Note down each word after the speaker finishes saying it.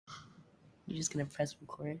You're just gonna press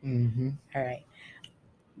record. Mm-hmm. All right.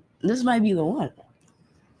 This might be the one.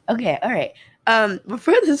 Okay. All right.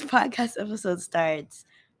 Before this podcast episode starts,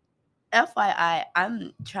 FYI,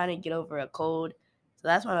 I'm trying to get over a cold, so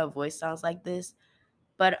that's why my voice sounds like this.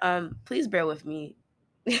 But please bear with me,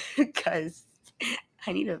 because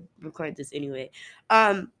I need to record this anyway.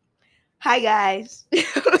 Hi guys.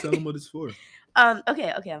 Tell them what it's for.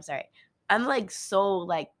 Okay. I'm sorry. I'm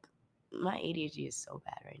my ADHD is so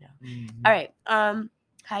bad right now. Mm-hmm. All right.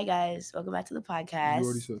 Hi guys. Welcome back to the podcast. You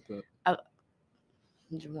already said that.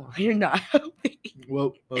 Jamal, you're not helping.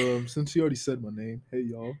 Well, since you already said my name, hey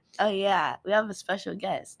y'all. Oh yeah, we have a special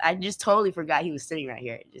guest. I just totally forgot he was sitting right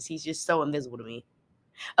here. He's just so invisible to me.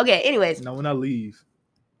 Okay. Anyways. Now when I leave,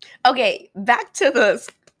 Okay. Back to the.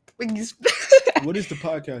 what is the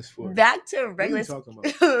podcast for? Back to What are you regular. talking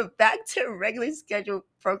about? Back to regular scheduled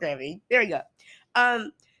programming. There we go.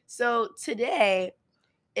 So today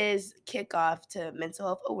is kickoff to Mental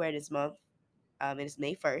Health Awareness Month. It's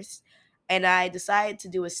May 1st. And I decided to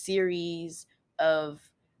do a series of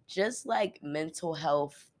just like mental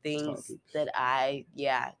health things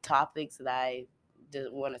topics that I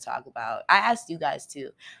want to talk about. I asked you guys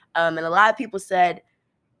too. And a lot of people said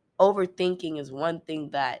overthinking is one thing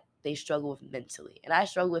that they struggle with mentally. And I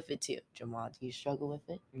struggle with it too. Jamal, do you struggle with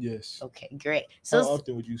it? Yes. Okay, great. How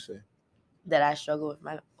often would you say that I struggle with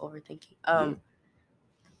my overthinking? Yeah.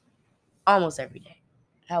 Almost every day.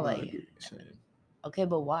 How about you? Same. Okay,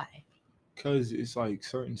 but why? Because it's like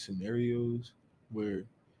certain scenarios where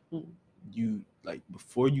you, like,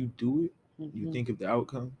 before you do it, you think of the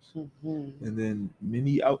outcomes, and then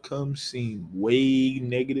many outcomes seem way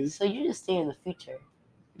negative. So you just stay in the future?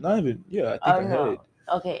 Not even, I think ahead. No.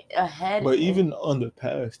 Okay, ahead. But even on the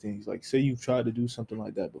past things, like say you've tried to do something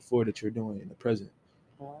like that before that you're doing in the present,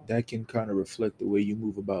 that can kind of reflect the way you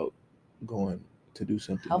move about going to do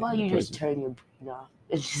something. How about you just turn your brain off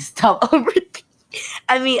and just stop overthinking?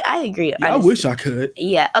 I mean, I agree. Yeah, I wish I could.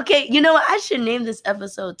 Yeah. Okay. You know what? I should name this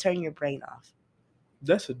episode "Turn Your Brain Off."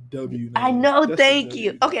 That's a W. Name. I know. Thank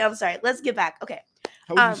you. Okay, I'm sorry. Let's get back. Okay.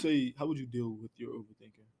 How would you deal with your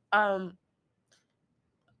overthinking?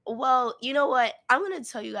 Well, you know what? I'm gonna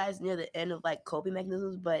tell you guys near the end of like coping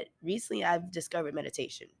mechanisms, but recently I've discovered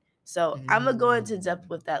meditation. So I'm gonna go into depth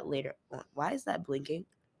with that later on. Why is that blinking?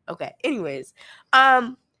 Okay. Anyways,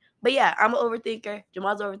 but yeah, I'm an overthinker.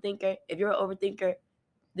 Jamal's an overthinker. If you're an overthinker,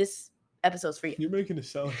 this episode's for you. You're making it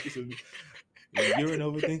sound like you're an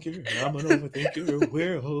overthinker. I'm an overthinker.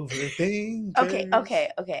 We're overthinkers.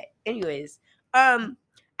 Okay. Anyways,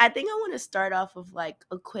 I think I want to start off with like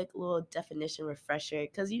a quick little definition refresher,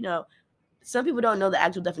 because some people don't know the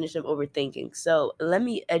actual definition of overthinking. So let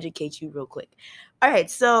me educate you real quick. All right,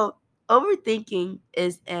 so overthinking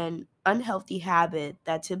is an unhealthy habit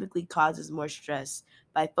that typically causes more stress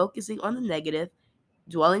by focusing on the negative,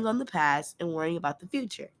 dwelling on the past, and worrying about the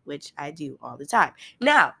future, which I do all the time.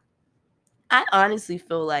 Now, I honestly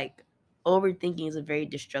feel like overthinking is a very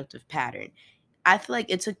destructive pattern. I feel like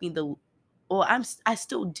it took me I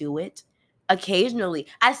still do it occasionally.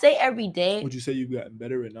 I say every day. Would you say you've gotten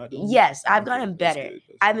better at not doing it? Yes, I've gotten better.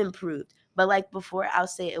 I've improved. But like before, I'll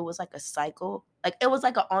say it was like a cycle. Like it was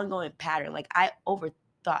like an ongoing pattern. Like I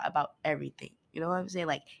overthought about everything. You know what I'm saying?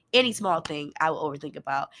 Like any small thing I would overthink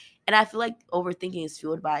about. And I feel like overthinking is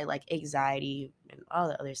fueled by like anxiety and all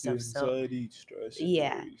the other stuff. Anxiety, stress.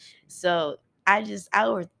 Yeah. Worries. So I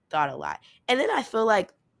overthought a lot. And then I feel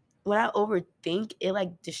like when I overthink, it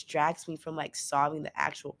like distracts me from like solving the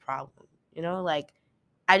actual problem. Like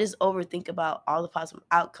I just overthink about all the possible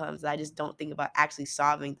outcomes. I just don't think about actually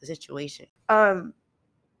solving the situation. But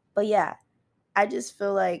yeah, I just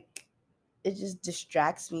feel like it just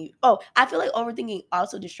distracts me. Oh, I feel like overthinking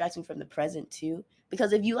also distracts me from the present too.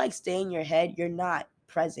 Because if you like stay in your head, you're not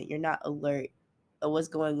present. You're not alert of what's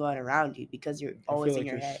going on around you because you're always in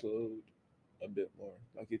your head. I feel like you're slowed a bit more.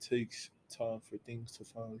 Like it takes time for things to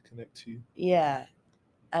finally connect to you. Yeah,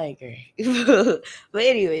 I agree. But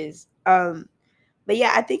anyways, but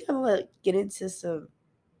yeah, I think I'm gonna get into some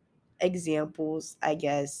examples, I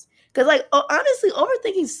guess, because like honestly,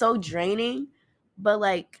 overthinking is so draining. But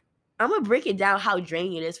like, I'm gonna break it down how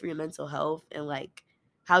draining it is for your mental health and like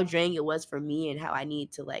how draining it was for me and how I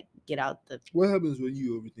need to like get out the. What happens when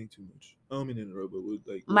you overthink too much? I don't mean to interrupt,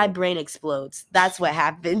 but like my brain explodes. That's what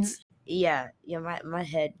happens. Yeah, my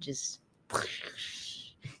head just.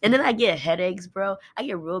 And then I get headaches, bro. I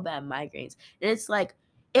get real bad migraines. And it's like,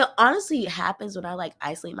 it honestly happens when I like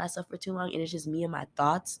isolate myself for too long and it's just me and my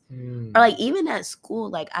thoughts. Or like even at school,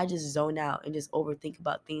 like I just zone out and just overthink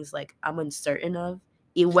about things like I'm uncertain of.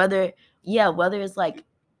 Whether it's like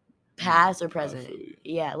past or present.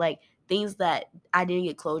 Yeah, like things that I didn't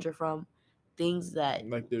get closure from. things that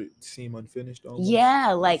like they seem unfinished almost.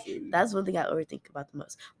 Yeah, like that's one thing I overthink about the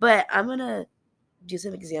most. But I'm gonna do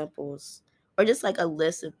some examples or just like a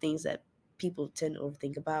list of things that people tend to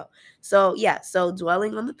overthink about. So yeah, so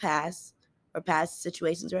dwelling on the past or past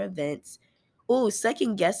situations or events. Oh,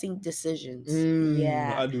 second guessing decisions.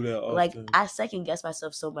 Yeah, I do that often. Like I second guess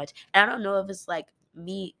myself so much, and I don't know if it's like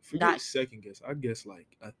me Forget second guess. I guess like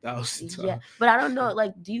 1,000 times. Yeah, but I don't know.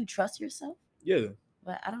 Like, do you trust yourself? Yeah.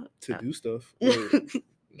 But I don't do stuff. Or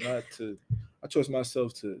not to. I trust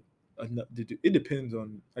myself to. It depends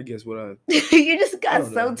on, I guess, what I. You just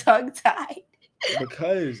got so tongue tied.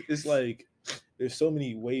 Because it's like there's so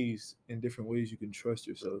many ways and different ways you can trust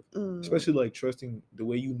yourself, especially like trusting the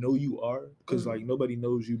way you know you are, because like nobody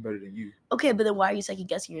knows you better than you. Okay, but then why are you second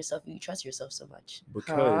guessing yourself if you trust yourself so much?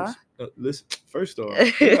 Because listen, first off,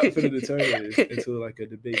 we're not finna determine this into like a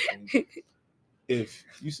debate thing. If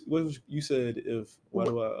you said, why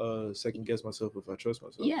do I second guess myself if I trust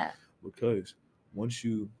myself? Yeah. Because once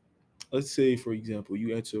you, let's say for example,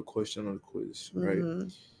 you answer a question on a quiz,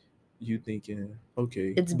 right? You thinking,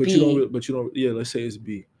 okay, it's but B. you don't. Yeah, let's say it's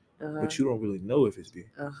B, but you don't really know if it's B.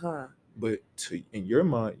 But in your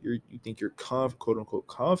mind, you think you're quote unquote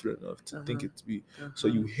confident enough to think it's B. So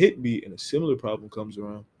you hit B, and a similar problem comes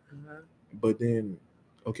around. But then,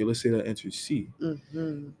 okay, let's say that answer is C.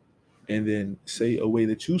 And then say a way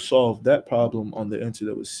that you solved that problem on the answer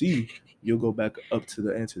that was C, you'll go back up to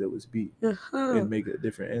the answer that was B and make a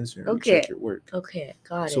different answer and check your work. Okay,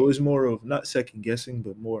 got it. So it's more of not second guessing,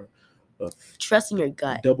 but more of trusting your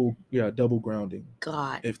gut. Double grounding.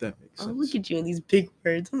 God. If that makes sense. Oh, look at you and these big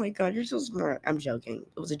words. Oh my God, you're so smart. I'm joking.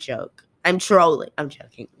 It was a joke. I'm trolling. I'm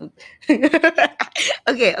joking.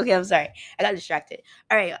 Okay, I'm sorry. I got distracted.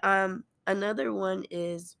 All right. Another one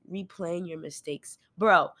is replaying your mistakes.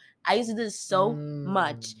 Bro, I used to do this so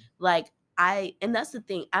much. Like and that's the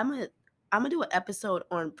thing. I'm gonna do an episode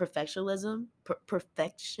on perfectionism.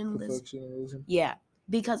 Perfectionism. Yeah.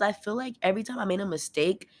 Because I feel like every time I made a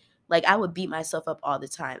mistake, like I would beat myself up all the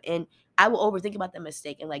time. And I would overthink about that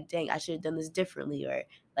mistake and like, dang, I should have done this differently, or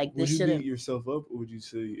like this should have. Would you beat yourself up, or would you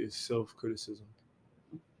say it's self-criticism?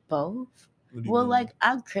 Both. Well, like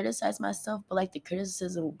I criticize myself, but like the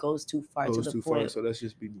criticism goes too far to the point. So that's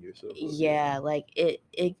just beating yourself up. Yeah, like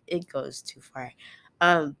it goes too far.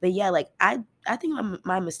 But yeah, like I think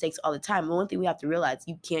my mistakes all the time. The one thing we have to realize,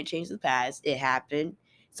 you can't change the past. It happened.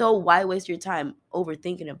 So why waste your time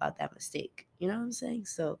overthinking about that mistake? You know what I'm saying?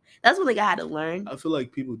 So that's one thing I had to learn. I feel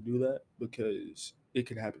like people do that because it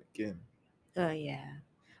could happen again. Oh yeah.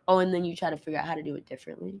 Oh, and then you try to figure out how to do it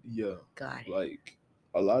differently. Yeah. Got it. Like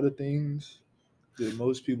a lot of things that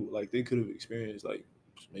most people, like, they could have experienced like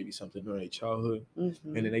maybe something during their childhood, and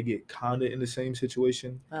then they get kind of in the same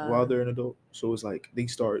situation while they're an adult. So it's like they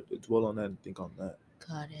start to dwell on that and think on that.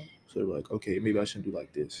 Got it. So they're like, okay, maybe I shouldn't do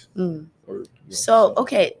like this. Or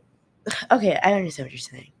okay, I understand what you're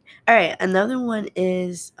saying. All right, another one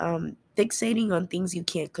is fixating on things you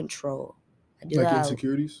can't control. Like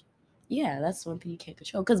insecurities. Yeah, that's one thing you can't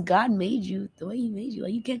control, because God made you the way He made you.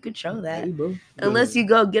 Like, you can't control that. Hey, bro. Unless you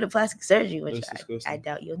go get a plastic surgery, which I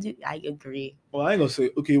doubt you'll do. I agree. Well, I ain't gonna say,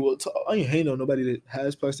 okay, well, I ain't hating on nobody that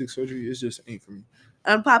has plastic surgery. It's just ain't for me.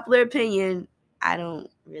 Unpopular opinion, I don't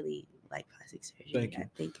really like plastic surgery. Thank you. I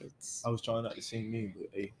think it's... I was trying not to sing me, but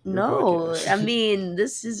hey. No, I mean,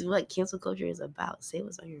 this is what cancel culture is about. Say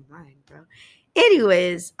what's on your mind, bro.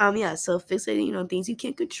 Anyways, yeah, so fixating on things you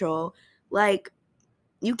can't control. Like,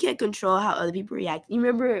 you can't control how other people react. You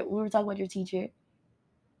remember we were talking about your teacher,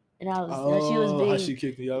 and how she was being... how she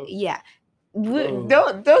kicked me out? Yeah.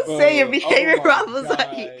 Don't say your behavior problems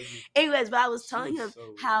on you. Anyways, but I was telling him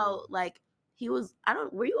how, like, he was...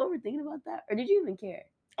 were you overthinking about that, or did you even care?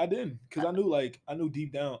 I didn't, because I knew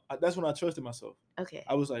deep down. That's when I trusted myself. Okay.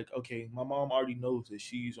 I was like, okay, my mom already knows that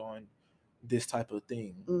she's on this type of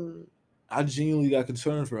thing. I genuinely got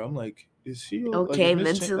concerned for her. I'm like, is she okay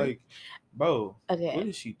mentally? Like, bro, okay, what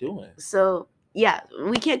is she doing? So yeah,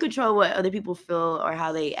 we can't control what other people feel or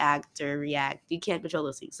how they act or react. You can't control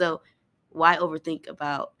those things. So why overthink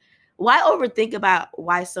about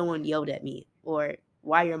why someone yelled at me or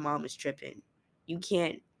why your mom is tripping? You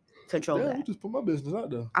can't control that. You just put my business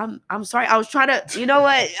out there. I'm sorry. I was trying to... You know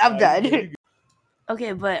what? I'm done.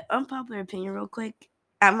 Okay, but unpopular opinion real quick.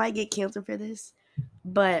 I might get canceled for this,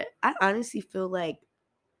 but I honestly feel like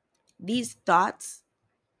these thoughts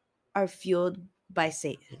are fueled by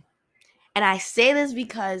Satan. And I say this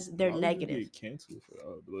because they're negative.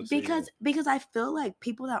 Because I feel like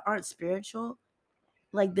people that aren't spiritual,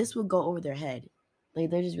 like, this would go over their head. Like,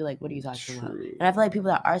 they'll just be like, what are you talking about? And I feel like people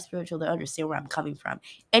that are spiritual, they understand where I'm coming from.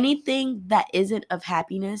 Anything that isn't of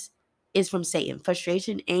happiness is from Satan.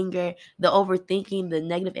 Frustration, anger, the overthinking, the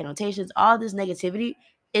negative annotations, all this negativity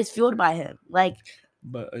is fueled by him. Like,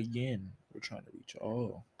 but again, we're trying to reach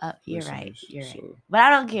all. You're right. listeners, You're right. so- But I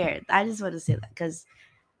don't care. I just want to say that because,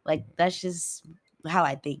 like, that's just how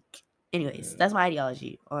I think. Anyways, that's my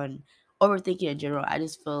ideology on overthinking in general. I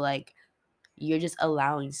just feel like you're just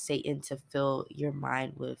allowing Satan to fill your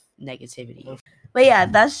mind with negativity. But yeah,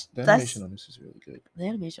 that's animation on this is really good. The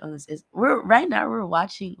animation on this is we're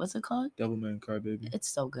watching, what's it called? Devilman Crybaby. It's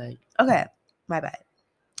so good. Okay, my bad.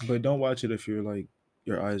 But don't watch it if you're like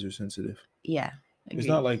your eyes are sensitive. Yeah. It's agreed.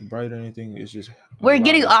 not like bright or anything. It's just we're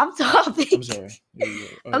getting off topic. I'm sorry. There you go.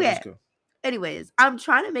 All right, okay. let's go. Anyways, I'm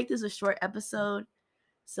trying to make this a short episode.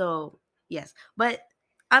 So yes. But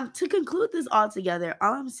to conclude this all together,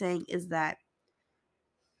 all I'm saying is that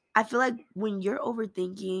I feel like when you're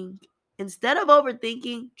overthinking, instead of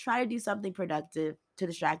overthinking, try to do something productive to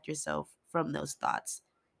distract yourself from those thoughts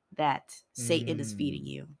that Satan is feeding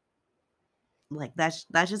you. Like that's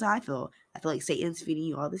just how I feel. I feel like Satan's feeding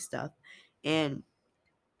you all this stuff, and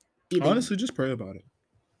honestly, just pray about it.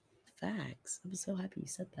 Facts. I'm so happy you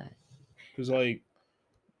said that. Because like,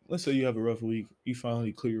 let's say you have a rough week, you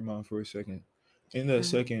finally clear your mind for a second. In that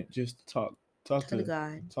second, just talk to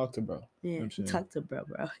God. Talk to bro. Yeah, you know what I'm talk to bro.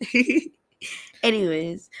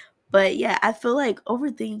 Anyways, but yeah, I feel like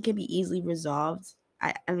overthinking can be easily resolved.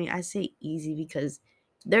 I mean, I say easy because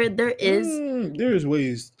there is there's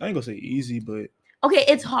ways. I ain't gonna say easy, but okay,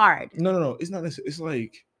 it's hard. No, it's not necessarily. It's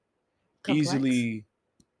like complex? Easily.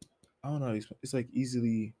 I don't know. It's like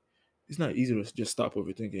easily. It's not easy to just stop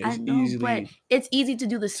overthinking. It's I know, but it's easy to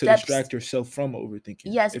do the steps to distract yourself from overthinking.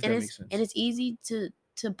 Yes, if and that makes sense. And it's easy to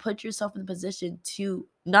put yourself in the position to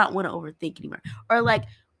not want to overthink anymore. Or like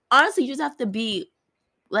honestly, you just have to be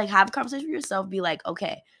like have a conversation with yourself. Be like,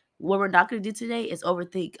 okay, what we're not going to do today is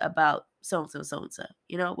overthink about so and so.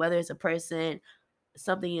 You know, whether it's a person,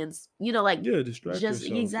 something in like distract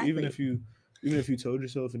yourself. Exactly. Even if you told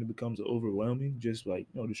yourself and it becomes overwhelming, just like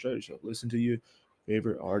distract yourself. Listen to your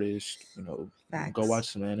favorite artist, Facts. Go watch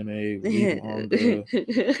some anime, read manga,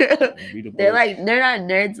 read a book. They're not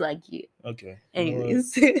nerds like you. Okay.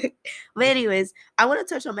 Anyways, but anyways, I want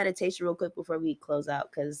to touch on meditation real quick before we close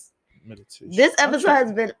out because meditation. This episode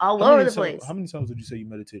has been all over the place. How many times would you say you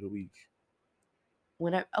meditate a week?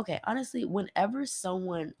 Honestly, whenever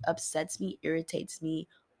someone upsets me, irritates me,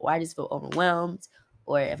 or I just feel overwhelmed,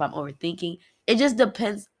 or if I'm overthinking, it just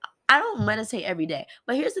depends. I don't meditate every day,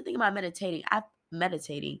 but here's the thing about meditating.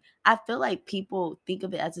 I feel like people think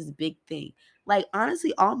of it as this big thing. Like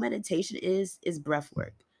honestly, all meditation is breath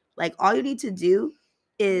work. Like all you need to do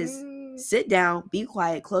is sit down, be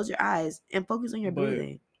quiet, close your eyes, and focus on your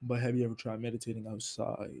breathing. But have you ever tried meditating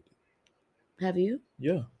outside? Have you?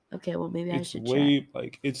 Yeah. Okay, well maybe I should try.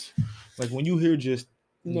 It's like when you hear just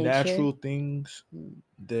nature? Natural things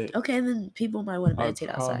that then people might want to meditate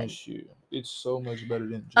outside. I promise you, it's so much better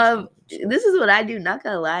than just this is what I do, not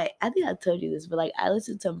gonna lie. I think I told you this, but like I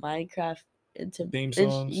listen to Minecraft theme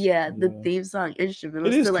songs. The theme song instrumentals.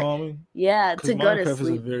 It is calming. Yeah, to go Minecraft to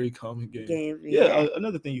sleep. Is a very calming game. Yeah.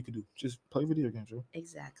 Another thing you could do, just play video games, bro.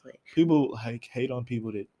 Exactly. People hate on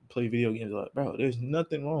people that play video games. Like, bro, there's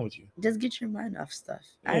nothing wrong with you. Just get your mind off stuff.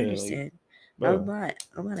 I understand. I'm not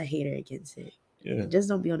a hater against it. Yeah. Just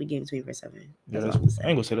don't be on the game 24/7. I ain't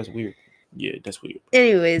gonna say that's weird. Yeah, that's weird.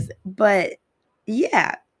 Anyways, but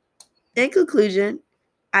yeah. In conclusion,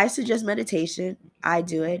 I suggest meditation. I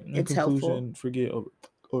do it. It's helpful. Forget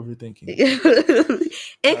overthinking.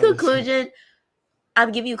 In conclusion,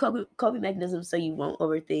 I'm giving you coping mechanisms so you won't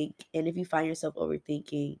overthink. And if you find yourself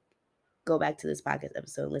overthinking, go back to this podcast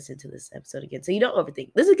episode and listen to this episode again so you don't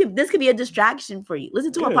overthink. This could be a distraction for you.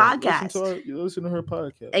 Listen to a podcast. Listen to her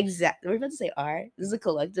podcast. Exactly. We're about to say our. This is a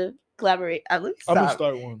collective. Collaborate. I'm gonna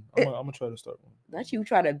start one. I'm gonna try to start one. Not you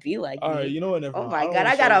trying to be like all right, you know what? Never mind. My God,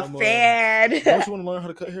 I got a fan. Don't you want to learn how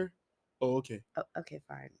to cut hair? Oh, okay. Okay,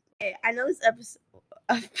 fine. Okay, I know this episode.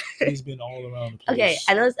 He's been all around the place. Okay,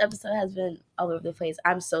 I know this episode has been all over the place.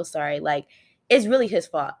 I'm so sorry. Like, it's really his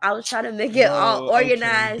fault. I was trying to make it all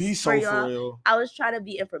organized be so for y'all. For real. I was trying to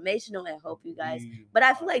be informational and help you guys. But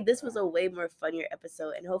I feel like this was a way more funnier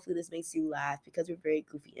episode, and hopefully this makes you laugh because we're very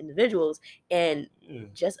goofy individuals, and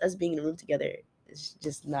just us being in a room together is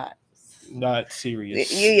just not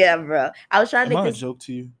serious. Yeah, bro. I was trying to make this a joke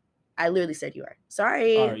to you. I literally said you are.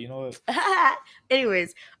 Sorry. All right, you know what?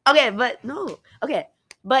 Anyways, okay, but no. Okay.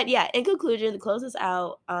 But yeah, in conclusion, to close this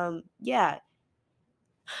out,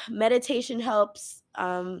 meditation helps.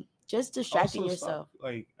 Just distracting yourself.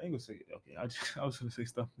 Like I ain't gonna say it. Okay, I was gonna say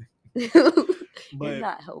something. But you're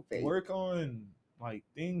not helping. Work on like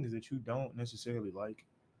things that you don't necessarily like.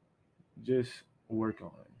 Just work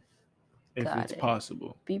on it. if it's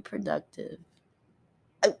possible. Be productive.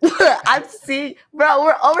 I'm seeing, bro.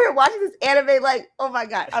 We're over here watching this anime. Like, oh my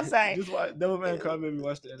god, I'm sorry. Just watch Devilman Crybaby.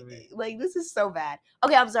 Watch the anime. Like, this is so bad.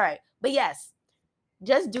 Okay, I'm sorry, but yes,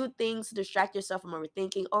 just do things to distract yourself from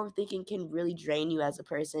overthinking. Overthinking can really drain you as a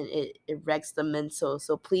person. It wrecks the mental.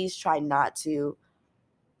 So please try to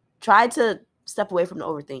step away from the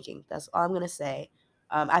overthinking. That's all I'm gonna say.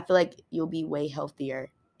 I feel like you'll be way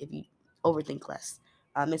healthier if you overthink less.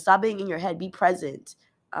 And stop being in your head. Be present.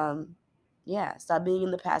 Yeah, stop being in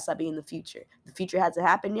the past, stop being in the future. The future hasn't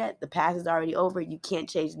happened yet. The past is already over. You can't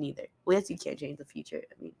change neither. Well, yes, you can't change the future.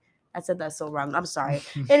 I mean, I said that so wrong. I'm sorry.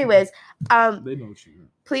 Anyways, they know what you mean.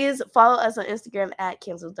 Please follow us on Instagram at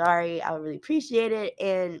CancelDari. I would really appreciate it.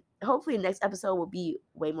 And hopefully the next episode will be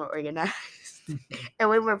way more organized and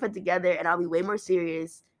way more put together. And I'll be way more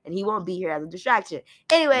serious. And he won't be here as a distraction.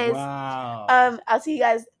 Anyways, wow. I'll see you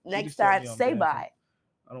guys next time. Say bye.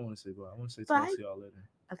 I don't want to say bye. I want to say talk to y'all later.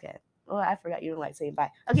 Okay. Well, I forgot you don't like saying bye.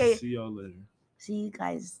 Okay. See y'all later. See you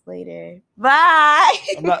guys later. Bye.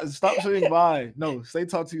 I'm not. Stop saying bye. No, say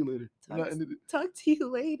talk to you later. Talk to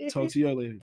you later. Talk to y'all later.